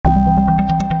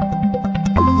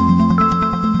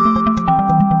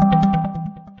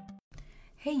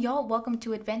all, welcome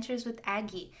to Adventures with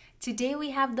Aggie. Today we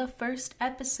have the first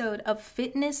episode of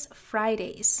Fitness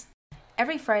Fridays.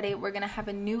 Every Friday we're going to have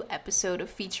a new episode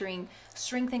featuring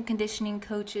strength and conditioning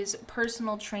coaches,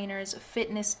 personal trainers,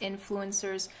 fitness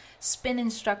influencers, spin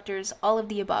instructors, all of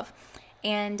the above.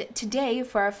 And today,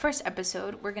 for our first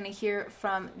episode, we're going to hear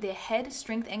from the head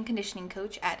strength and conditioning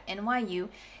coach at NYU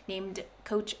named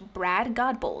Coach Brad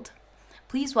Godbold.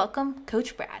 Please welcome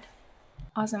Coach Brad.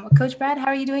 Awesome. Well, Coach Brad, how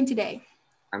are you doing today?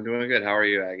 I'm doing good. How are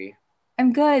you, Aggie?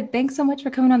 I'm good. Thanks so much for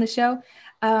coming on the show.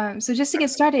 So just to get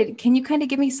started, can you kind of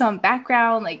give me some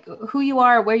background, like who you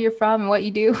are, where you're from, and what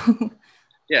you do?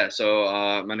 Yeah, so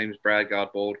my name is Brad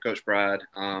Godbold, Coach Brad.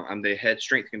 I'm the head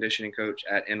strength conditioning coach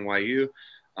at NYU.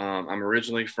 I'm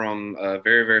originally from a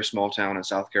very, very small town in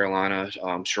South Carolina,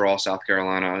 Sherall, South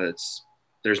Carolina.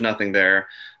 There's nothing there.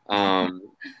 Um,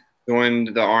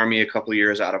 Joined the Army a couple of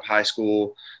years out of high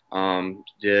school.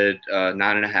 Did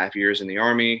 9.5 years in the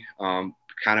Army.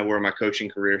 Kind of where my coaching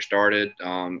career started,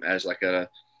 as like a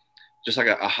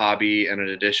hobby and an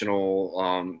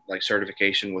additional like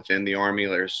certification within the Army.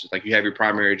 There's like you have your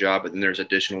primary job, but then there's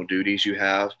additional duties you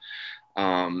have.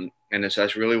 And so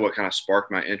that's really what kind of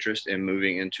sparked my interest in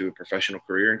moving into a professional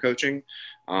career in coaching.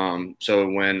 So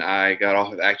when I got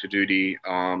off of active duty,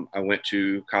 I went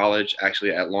to college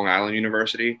actually at Long Island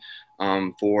University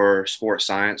for sports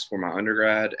science for my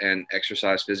undergrad and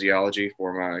exercise physiology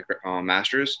for my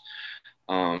master's.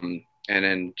 And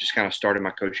then just kind of started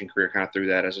my coaching career kind of through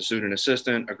that as a student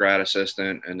assistant, a grad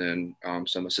assistant, and then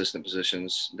some assistant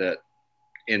positions that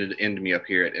ended me up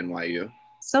here at NYU.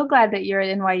 So glad that you're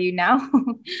at NYU now.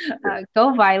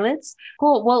 Go Violets.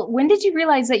 Cool. Well, when did you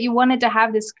realize that you wanted to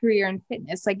have this career in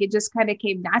fitness? Like it just kind of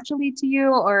came naturally to you,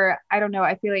 or I don't know.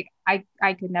 I feel like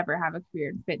I could never have a career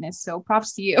in fitness. So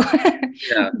props to you.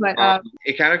 Yeah, But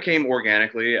it kind of came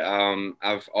organically.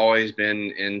 I've always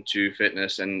been into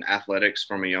fitness and athletics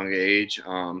from a young age.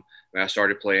 When I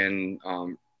started playing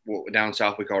what down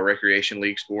south we call recreation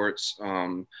league sports.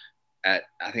 At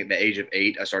I think the age of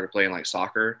 8, I started playing like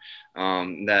soccer.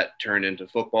 That turned into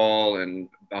football and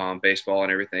baseball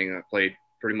and everything. I played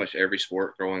pretty much every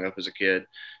sport growing up as a kid.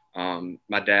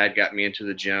 My dad got me into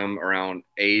the gym around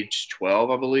age 12,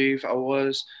 I believe I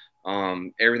was.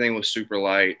 Everything was super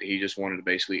light. He just wanted to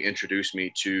basically introduce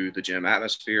me to the gym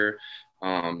atmosphere.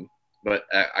 Um, but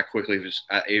I quickly,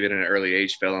 even at an early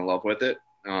age, fell in love with it.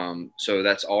 So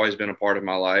that's always been a part of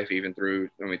my life, even through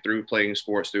playing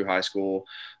sports through high school,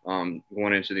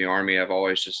 going into the Army. I've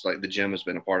always just like the gym has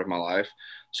been a part of my life.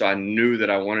 So I knew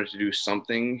that I wanted to do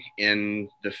something in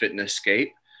the fitness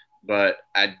scape, but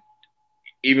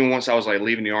even once I was like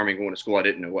leaving the Army and going to school, I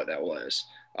didn't know what that was.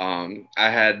 I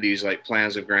had these like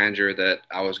plans of grandeur that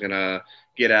I was gonna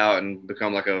get out and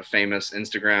become like a famous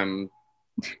Instagram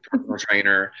personal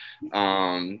trainer.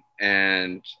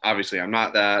 And obviously, I'm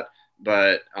not that,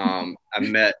 but I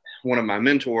met one of my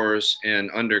mentors in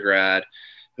undergrad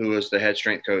who was the head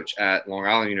strength coach at Long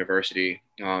Island University.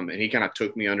 And he kind of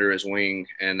took me under his wing.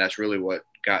 And that's really what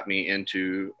got me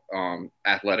into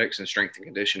athletics and strength and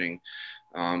conditioning.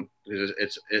 Because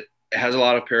it has a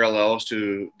lot of parallels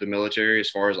to the military as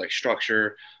far as like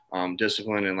structure,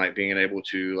 discipline, and like being able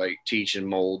to like teach and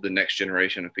mold the next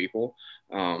generation of people.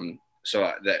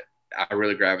 That I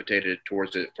really gravitated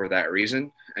towards it for that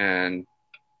reason. And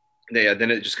yeah,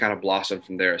 then it just kind of blossomed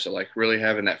from there. So like really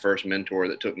having that first mentor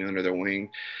that took me under their wing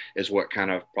is what kind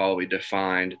of probably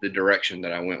defined the direction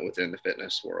that I went within the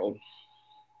fitness world.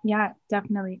 yeah,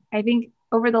 definitely. I think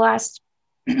over the last,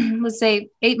 let's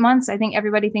say 8 months, I think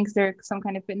everybody thinks they're some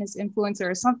kind of fitness influencer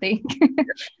or something.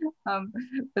 um,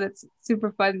 but it's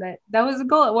super fun that was a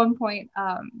goal at one point.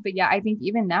 But yeah, I think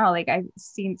even now, like I've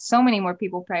seen so many more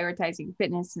people prioritizing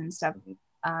fitness and stuff.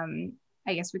 Um,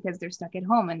 I guess because they're stuck at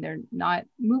home and they're not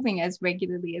moving as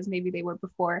regularly as maybe they were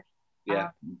before. Yeah,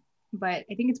 Um, but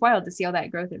I think it's wild to see all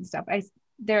that growth and stuff. I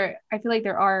feel like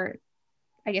there are,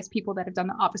 I guess, people that have done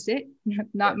the opposite,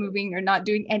 not moving or not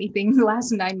doing anything the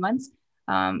last 9 months.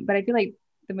 But I feel like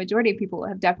the majority of people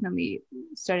have definitely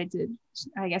started to,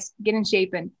 I guess, get in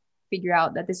shape and figure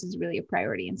out that this is really a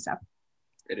priority and stuff.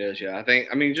 it is. Yeah,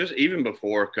 I mean, just even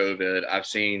before COVID, I've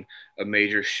seen a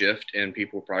major shift in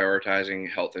people prioritizing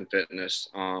health and fitness.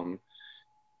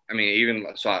 I mean, even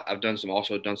so, I've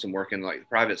also done some work in like the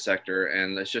private sector,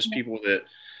 and it's just people that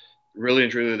really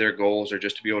and truly their goals are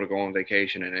just to be able to go on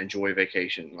vacation and enjoy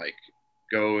vacation, like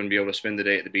go and be able to spend the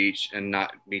day at the beach and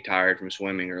not be tired from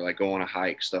swimming or like go on a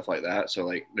hike, stuff like that. So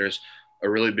like there's a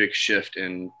really big shift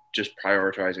in just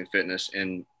prioritizing fitness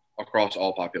in across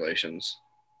all populations.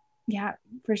 Yeah,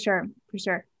 for sure. For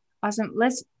sure. Awesome.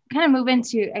 Let's kind of move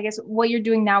into, I guess, what you're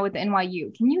doing now with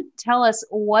NYU. Can you tell us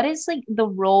what is like the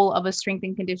role of a strength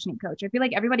and conditioning coach? I feel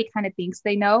like everybody kind of thinks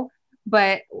they know,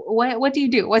 but what do you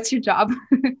do? What's your job?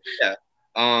 Yeah.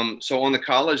 So on the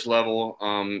college level,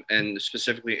 and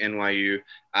specifically NYU,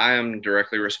 I am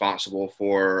directly responsible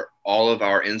for all of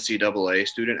our NCAA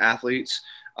student athletes.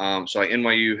 So like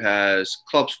NYU has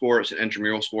club sports and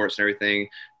intramural sports and everything.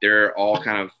 They're all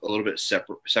kind of a little bit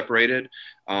separated.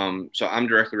 So I'm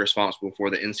directly responsible for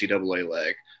the NCAA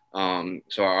leg.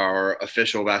 So our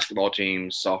official basketball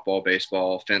teams, softball,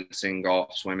 baseball, fencing,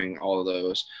 golf, swimming, all of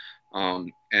those.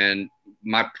 And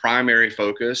my primary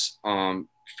focus,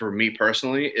 for me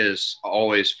personally, is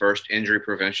always first injury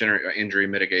prevention or injury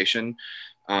mitigation.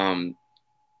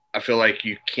 I feel like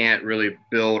you can't really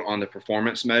build on the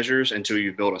performance measures until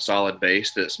you build a solid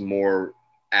base that's more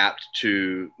apt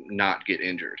to not get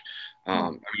injured.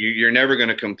 You're never going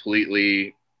to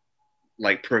completely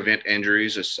like prevent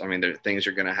injuries. I mean, things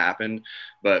are going to happen,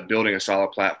 but building a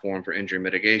solid platform for injury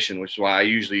mitigation, which is why I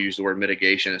usually use the word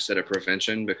mitigation instead of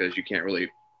prevention, because you can't really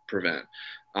prevent.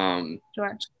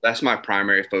 Sure. That's my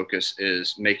primary focus,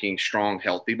 is making strong,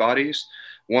 healthy bodies.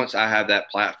 Once I have that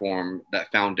platform,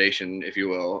 that foundation, if you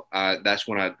will, that's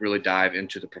when I really dive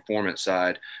into the performance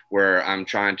side, where I'm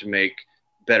trying to make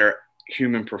better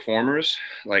human performers.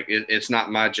 Like it's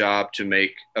not my job to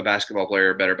make a basketball player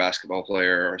a better basketball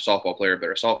player or a softball player a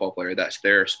better softball player. That's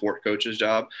their sport coach's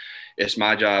job. It's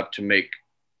my job to make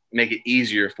it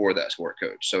easier for that sport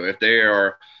coach. So if they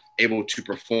are able to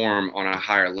perform on a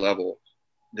higher level,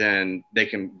 then they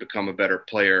can become a better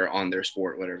player on their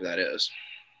sport, whatever that is.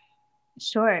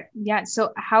 Sure. Yeah.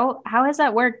 So how has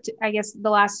that worked, I guess, the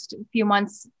last few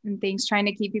months and things, trying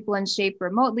to keep people in shape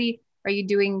remotely? Are you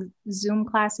doing Zoom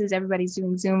classes? Everybody's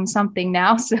doing Zoom something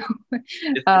now. So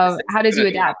how did you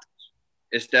adapt?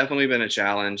 It's definitely been a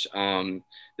challenge.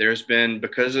 There's been,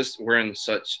 because we're in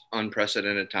such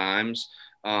unprecedented times,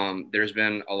 there's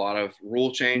been a lot of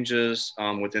rule changes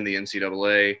within the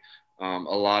NCAA, a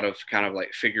lot of kind of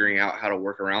like figuring out how to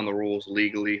work around the rules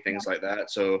legally, things like that.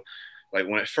 So like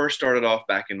when it first started off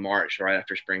back in March, right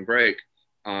after spring break,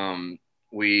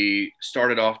 we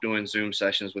started off doing Zoom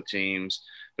sessions with teams,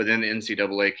 but then the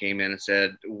NCAA came in and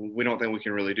said, we don't think we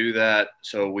can really do that.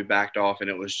 So we backed off, and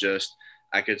it was just,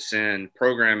 I could send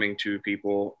programming to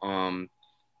people.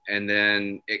 And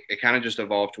then it kind of just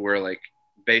evolved to where like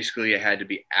basically it had to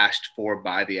be asked for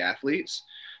by the athletes.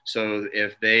 So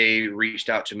if they reached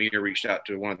out to me or reached out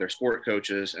to one of their sport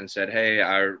coaches and said, hey,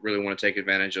 I really want to take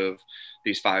advantage of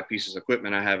these 5 pieces of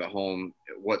equipment I have at home,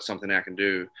 what's something I can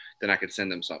do, then I could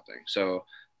send them something. So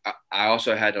I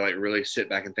also had to like really sit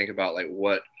back and think about like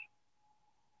what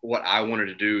I wanted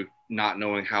to do, not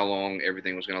knowing how long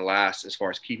everything was going to last as far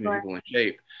as keeping people in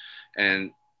shape.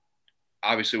 And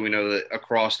obviously we know that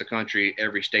across the country,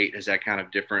 every state has that kind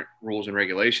of different rules and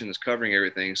regulations covering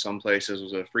everything. Some places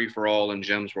was a free for all and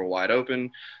gyms were wide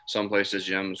open. Some places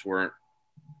gyms weren't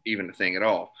even a thing at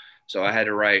all. So I had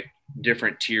to write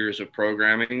different tiers of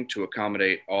programming to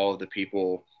accommodate all of the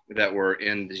people that were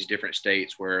in these different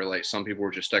states, where like some people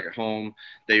were just stuck at home.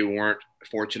 They weren't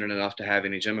fortunate enough to have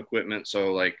any gym equipment.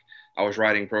 So like I was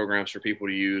writing programs for people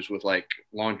to use with like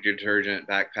laundry detergent,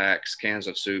 backpacks, cans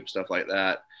of soup, stuff like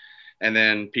that. And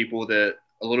then people that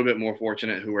a little bit more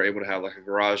fortunate who were able to have like a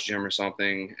garage gym or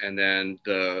something. And then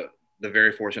the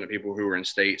very fortunate people who were in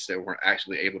states that weren't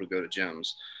actually able to go to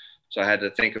gyms. So I had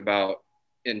to think about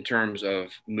in terms of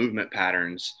movement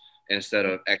patterns instead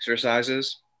of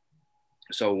exercises.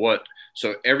 So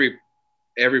every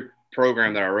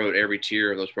program that I wrote, every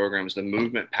tier of those programs, the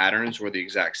movement patterns were the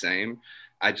exact same.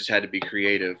 I just had to be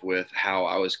creative with how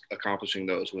I was accomplishing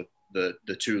those with the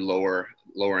 2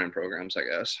 lower end programs, I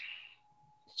guess.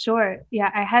 Sure.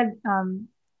 Yeah, I had,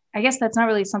 I guess that's not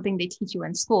really something they teach you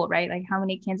in school, right? Like how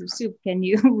many cans of soup can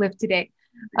you lift today?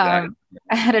 Exactly.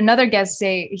 I had another guest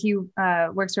say he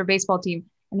works for a baseball team,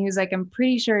 and he was like, I'm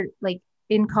pretty sure like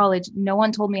in college, no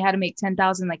one told me how to make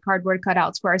 10,000 like cardboard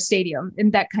cutouts for our stadium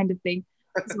and that kind of thing.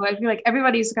 So I feel like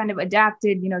everybody's kind of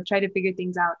adapted, try to figure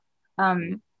things out.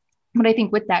 But I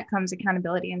think with that comes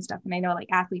accountability and stuff. And I know like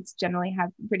athletes generally have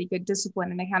pretty good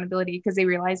discipline and accountability because they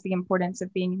realize the importance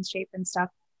of being in shape and stuff.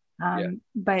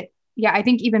 But yeah, I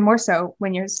think even more so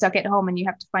when you're stuck at home and you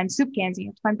have to find soup cans, and you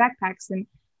have to find backpacks, and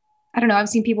I don't know, I've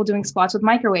seen people doing squats with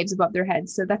microwaves above their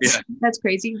heads. So that's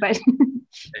crazy, but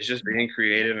it's just being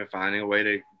creative and finding a way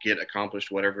to get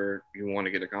accomplished whatever you want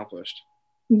to get accomplished.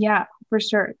 Yeah, for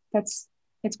sure.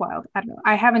 It's wild. I don't know.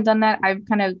 I haven't done that. I've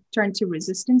kind of turned to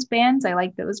resistance bands. I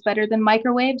like those better than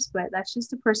microwaves, but that's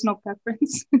just a personal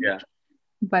preference. Yeah.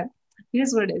 But It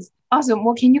is what it is. Awesome.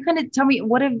 Well, can you kind of tell me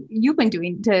what have you been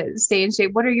doing to stay in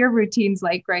shape? What are your routines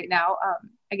like right now?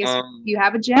 I guess Um, you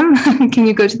have a gym. Can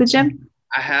you go to the gym?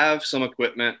 I have some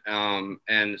equipment,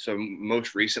 and so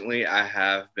most recently I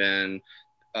have been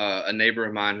a neighbor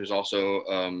of mine who's also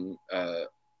a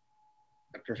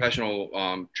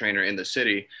professional trainer in the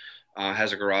city,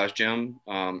 has a garage gym,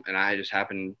 and I just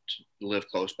happen to live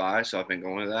close by, so I've been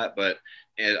going to that. But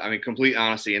I mean, complete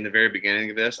honesty, in the very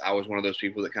beginning of this, I was one of those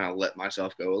people that kind of let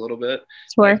myself go a little bit.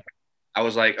 Like Sure. I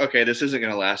was like, okay, this isn't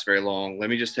going to last very long. Let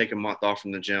me just take a month off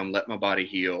from the gym, let my body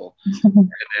heal,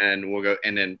 and we'll go,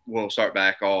 and then we'll start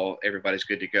back. All everybody's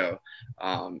good to go.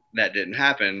 That didn't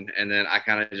happen, and then I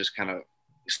kind of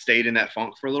stayed in that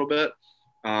funk for a little bit.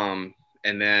 Um,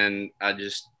 and then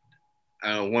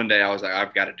one day I was like,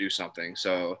 I've got to do something.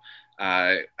 So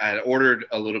I had ordered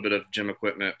a little bit of gym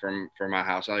equipment from my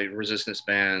house, like resistance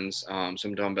bands,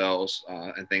 some dumbbells,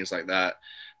 and things like that.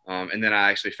 And then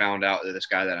I actually found out that this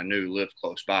guy that I knew lived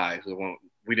close by. So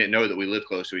we didn't know that we lived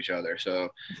close to each other. So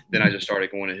then I just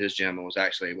started going to his gym and was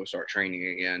actually able to start training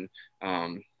again.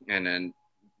 And then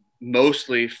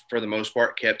mostly, for the most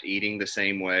part, kept eating the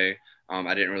same way.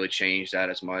 I didn't really change that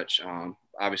as much.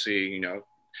 Obviously,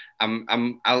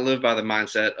 I live by the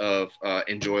mindset of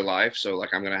enjoy life. So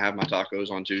like I'm gonna have my tacos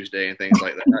on Tuesday and things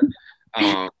like that.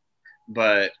 Um,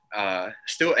 but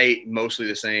still ate mostly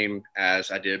the same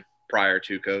as I did prior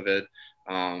to COVID.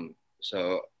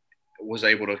 So was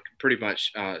able to pretty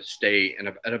much stay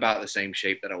at about the same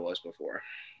shape that I was before.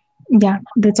 Yeah,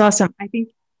 that's awesome. I think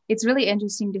it's really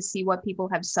interesting to see what people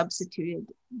have substituted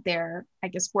their, I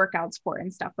guess, workouts for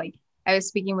and stuff. Like I was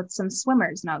speaking with some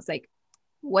swimmers and I was like,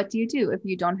 what do you do if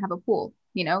you don't have a pool?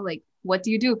 Like what do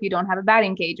you do if you don't have a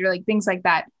batting cage or like things like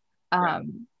that? Right.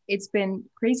 It's been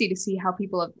crazy to see how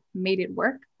people have made it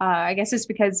work. I guess it's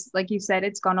because, like you said,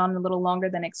 it's gone on a little longer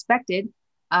than expected.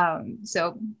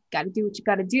 So got to do what you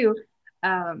got to do.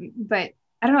 But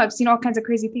I don't know. I've seen all kinds of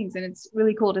crazy things, and it's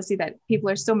really cool to see that people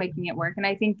are still making it work. And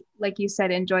I think, like you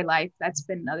said, enjoy life. That's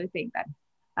been another thing that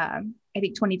I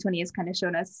think 2020 has kind of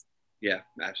shown us. Yeah,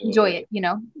 Enjoy absolutely.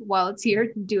 it, while it's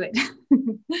here, do it.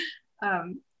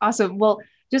 Awesome. Well,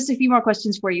 just a few more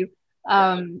questions for you.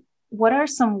 What are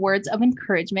some words of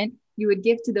encouragement you would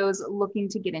give to those looking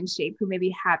to get in shape who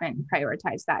maybe haven't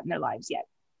prioritized that in their lives yet?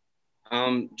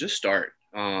 Just start.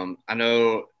 I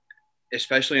know,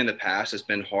 especially in the past, it's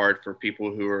been hard for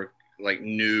people who are like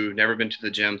new, never been to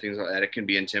the gym, things like that. It can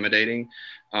be intimidating.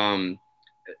 Um,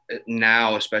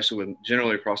 Now, especially with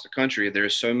generally across the country,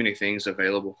 there's so many things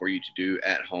available for you to do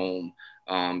at home.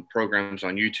 Programs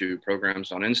on YouTube,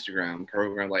 programs on Instagram,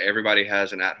 program like everybody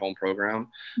has an at-home program.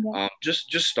 Yeah.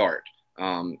 Just start.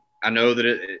 I know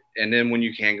that and then when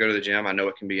you can go to the gym, I know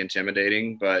it can be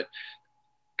intimidating, but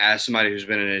as somebody who's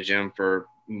been in a gym for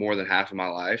more than half of my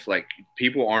life, like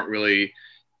people aren't really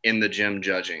in the gym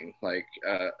judging. Like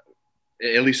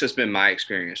at least that's been my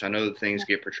experience. I know that things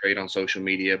get portrayed on social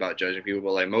media about judging people,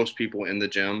 but like most people in the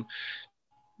gym,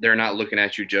 they're not looking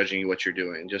at you judging you what you're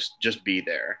doing. Just be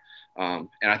there. And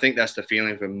I think that's the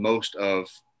feeling for most of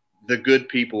the good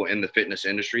people in the fitness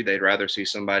industry. They'd rather see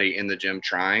somebody in the gym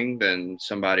trying than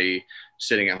somebody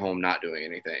sitting at home not doing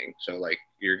anything. So like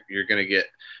you're gonna get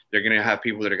they're gonna have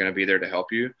people that are gonna be there to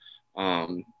help you.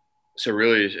 Um, so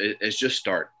really, it's just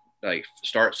start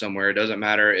somewhere. It doesn't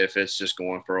matter if it's just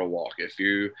going for a walk. If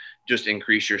you just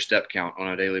increase your step count on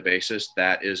a daily basis,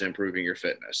 that is improving your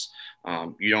fitness.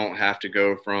 You don't have to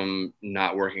go from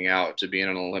not working out to being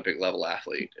an Olympic level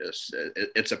athlete.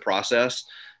 It's a process.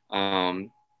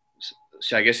 Um,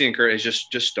 so I guess the encourage is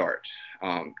just start.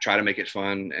 Try to make it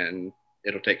fun, and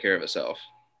it'll take care of itself.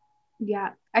 Yeah,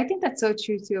 I think that's so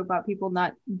true too about people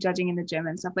not judging in the gym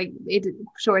and stuff. Like it,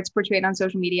 sure, it's portrayed on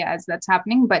social media as that's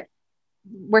happening, but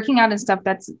working out and stuff,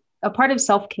 that's a part of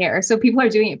self-care. So people are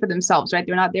doing it for themselves, right?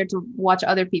 They're not there to watch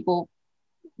other people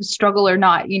struggle or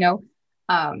not.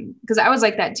 Because I was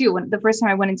like that too. When the first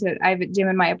time I have a gym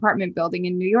in my apartment building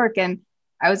in New York, and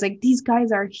I was like, these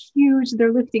guys are huge.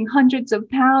 They're lifting hundreds of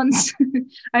pounds.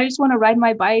 I just want to ride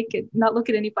my bike and not look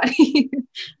at anybody.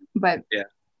 But Yeah.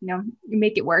 you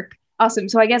make it work. Awesome.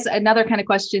 So I guess another kind of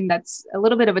question that's a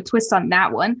little bit of a twist on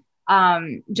that one.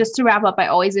 Just to wrap up, I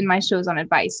always end my shows on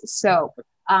advice. So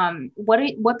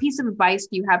what piece of advice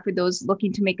do you have for those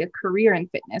looking to make a career in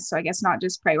fitness? So I guess not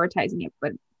just prioritizing it,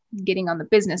 but getting on the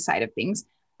business side of things.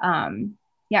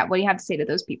 Yeah, what do you have to say to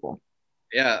those people?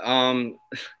 Yeah.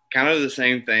 Kind of the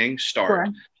same thing. Start.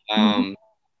 Sure. Mhm. Um,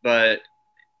 but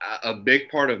a big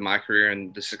part of my career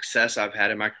and the success I've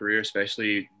had in my career,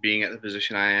 especially being at the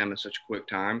position I am in such a quick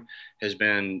time, has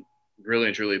been really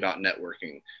and truly about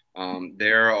networking.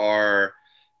 There are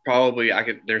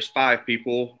there's 5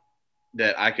 people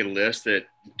that I could list that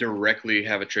directly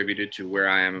have attributed to where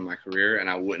I am in my career, and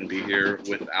I wouldn't be here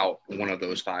without one of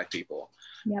those 5 people.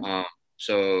 Yep.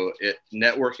 So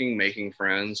networking, making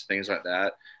friends, things like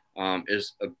that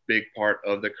is a big part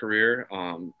of the career.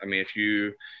 I mean, if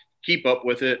you keep up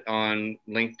with it on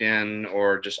LinkedIn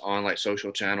or just on like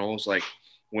social channels, like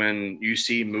when you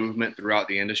see movement throughout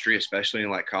the industry, especially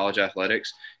in like college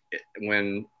athletics,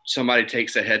 when somebody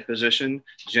takes a head position,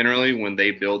 generally when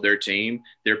they build their team,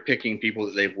 they're picking people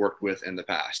that they've worked with in the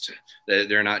past.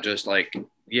 They're not just like,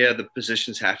 yeah, the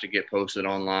positions have to get posted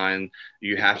online.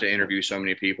 You have to interview so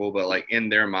many people, but like in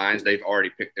their minds, they've already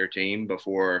picked their team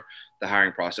before the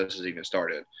hiring process has even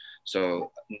started.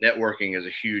 So networking is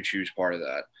a huge, huge part of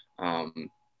that.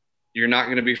 You're not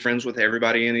going to be friends with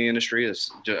everybody in the industry.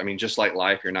 Just like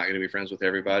life, you're not going to be friends with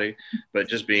everybody, but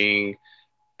just being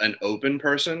an open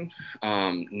person,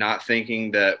 not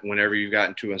thinking that whenever you've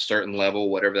gotten to a certain level,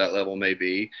 whatever that level may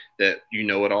be, that you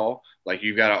know it all. Like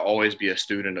you've got to always be a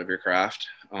student of your craft.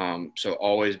 So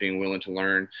always being willing to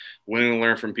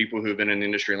learn from people who've been in the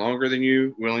industry longer than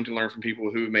you, willing to learn from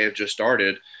people who may have just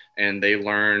started and they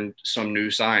learned some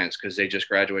new science because they just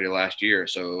graduated last year.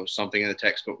 So something in the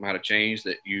textbook might have changed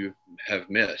that you have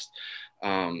missed.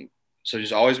 So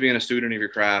just always being a student of your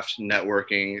craft,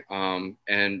 networking,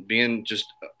 and being just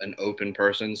an open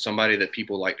person, somebody that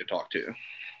people like to talk to.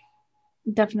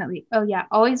 Definitely. Oh yeah.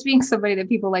 Always being somebody that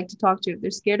people like to talk to. If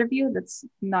they're scared of you, that's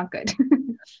not good.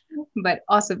 But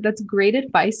awesome. That's great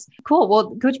advice. Cool.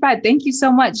 Well, Coach Brad, thank you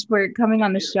so much for coming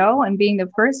on the show and being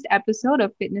the first episode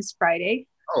of Fitness Friday.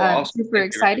 Oh, awesome. Super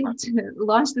excited to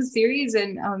launch the series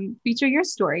and feature your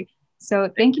story.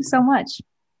 So thank you so much.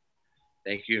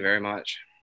 Thank you very much.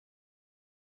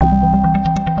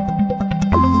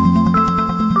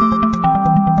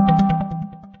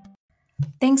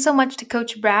 Thanks so much to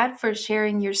Coach Brad for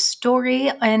sharing your story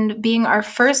and being our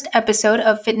first episode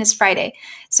of Fitness Friday.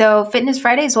 So Fitness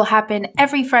Fridays will happen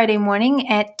every Friday morning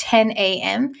at 10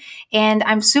 a.m. And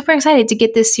I'm super excited to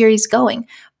get this series going.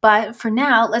 But for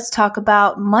now, let's talk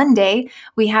about Monday.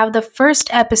 We have the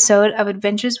first episode of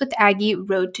Adventures with Aggie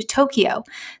Road to Tokyo.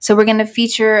 So we're going to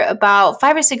feature about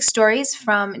 5 or 6 stories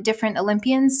from different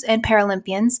Olympians and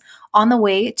Paralympians on the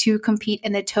way to compete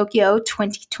in the Tokyo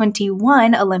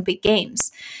 2021 Olympic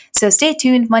Games. So stay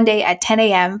tuned Monday at 10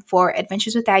 a.m. for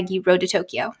Adventures with Aggie Road to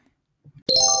Tokyo.